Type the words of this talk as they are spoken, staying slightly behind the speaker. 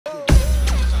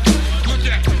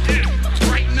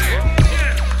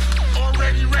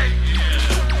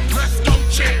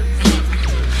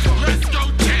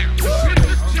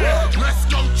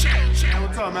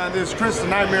This is Chris the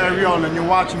Nightmare Ariola, and you're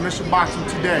watching Mission Boxing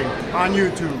Today on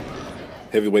YouTube.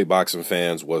 Heavyweight boxing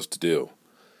fans, what's the deal?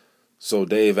 So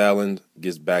Dave Allen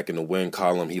gets back in the win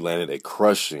column. He landed a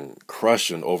crushing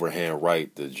overhand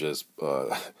right that just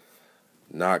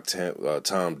knocked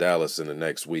Tom Dallas in the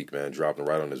next week, man, dropped him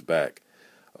right on his back.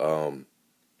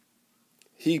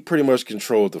 He pretty much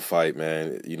controlled the fight,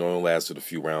 man. It only lasted a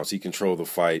few rounds. He controlled the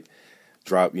fight,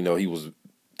 took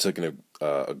an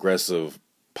aggressive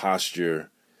posture.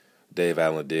 Dave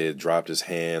Allen dropped his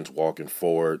hands, walking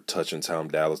forward, touching Tom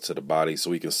Dallas to the body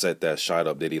so he can set that shot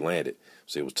up that he landed.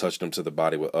 So he was touching him to the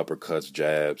body with uppercuts,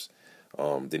 jabs.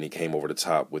 Then he came over the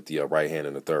top with the right hand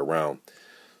in the third round.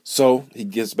 So he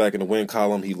gets back in the win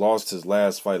column. He lost his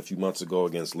last fight a few months ago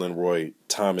against Lenroy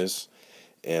Thomas.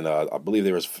 And I believe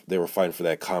they were fighting for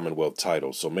that Commonwealth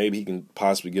title. So maybe he can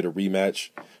possibly get a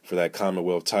rematch for that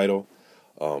Commonwealth title.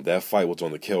 That fight was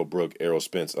on the Kell Brook Errol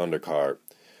Spence undercard.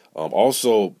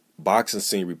 Also, Boxing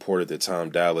Scene reported that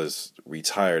Tom Dallas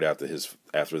retired after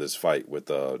this fight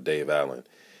with Dave Allen.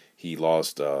 He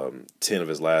lost 10 of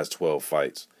his last 12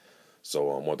 fights.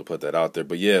 So I wanted to put that out there.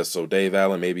 But yeah, so Dave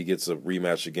Allen maybe gets a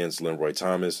rematch against Lenroy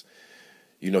Thomas.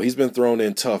 He's been thrown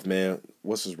in tough, man.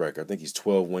 What's his record? I think he's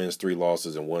 12 wins, 3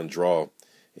 losses, and 1 draw.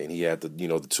 And he had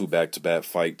the 2 back-to-back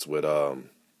fights with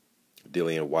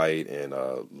Dillian White and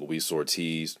Luis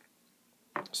Ortiz.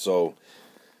 So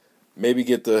maybe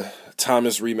get the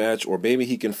Thomas rematch, or maybe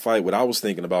he can fight. What I was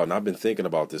thinking about, and I've been thinking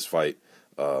about this fight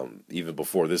even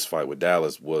before this fight with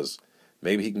Dallas, was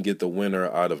maybe he can get the winner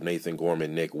out of Nathan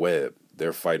Gorman, Nick Webb.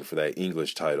 They're fighting for that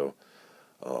English title.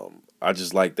 I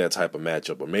just like that type of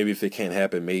matchup. Or maybe if it can't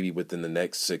happen, maybe within the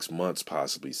next 6 months,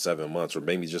 possibly 7 months, or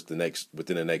maybe just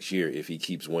within the next year, if he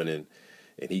keeps winning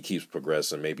and he keeps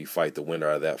progressing, maybe fight the winner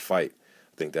out of that fight.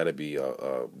 I think that'd be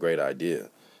a great idea.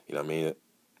 You know what I mean?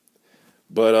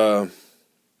 But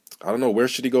I don't know. Where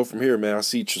should he go from here, man? I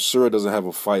see Chisora doesn't have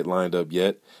a fight lined up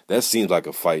yet. That seems like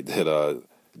a fight that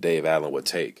Dave Allen would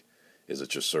take, is a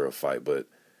Chisora fight. But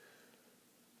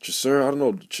Chisora, I don't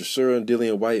know. Chisora and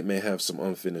Dillian White may have some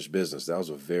unfinished business. That was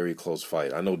a very close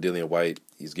fight. I know Dillian White,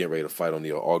 he's getting ready to fight on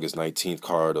the August 19th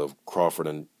card of Crawford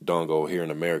and Dongo here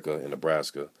in America, in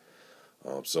Nebraska.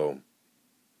 So,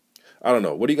 I don't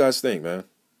know. What do you guys think, man?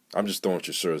 I'm just throwing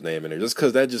Chisora's name in there just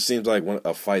because that just seems like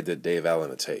a fight that Dave Allen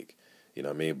would take. You know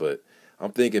what I mean? But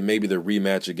I'm thinking maybe the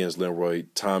rematch against Lenroy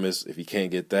Thomas, if he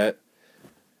can't get that,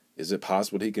 is it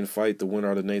possible that he can fight the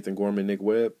winner out of Nathan Gorman, Nick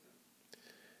Webb?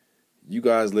 You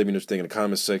guys let me know what you think in the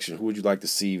comment section. Who would you like to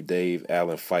see Dave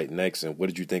Allen fight next? And what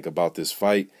did you think about this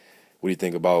fight? What do you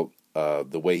think about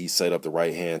the way he set up the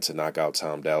right hand to knock out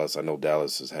Tom Dallas? I know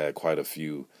Dallas has had quite a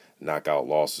few knockout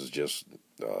losses.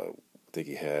 I think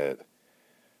he had,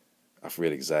 I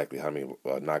forget exactly how many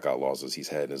knockout losses he's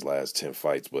had in his last 10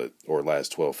 fights, or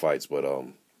last 12 fights. But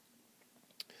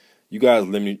you guys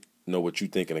let me know what you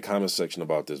think in the comment section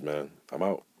about this, man. I'm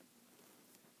out.